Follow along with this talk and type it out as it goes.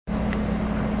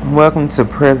Welcome to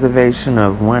Preservation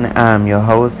of One. I'm your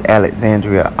host,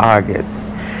 Alexandria August.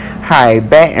 Hi,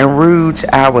 Baton Rouge.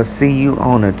 I will see you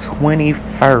on the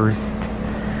 21st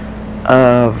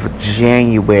of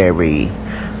January.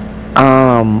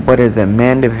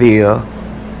 Mandeville.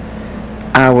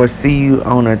 I will see you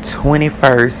on the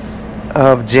 21st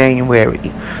of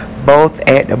January, both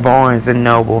at the Barnes &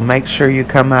 Noble. Make sure you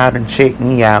come out and check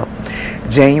me out.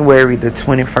 January the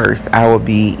 21st, I will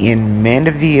be in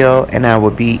Mandeville and I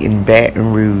will be in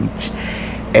Baton Rouge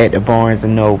at the Barnes &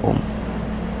 Noble.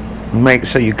 Make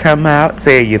sure you come out,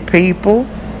 tell your people.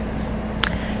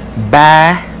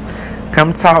 Bye.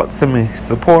 Come talk to me,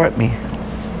 support me.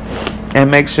 And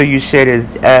make sure you share this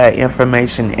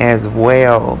information as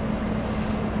well.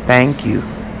 Thank you.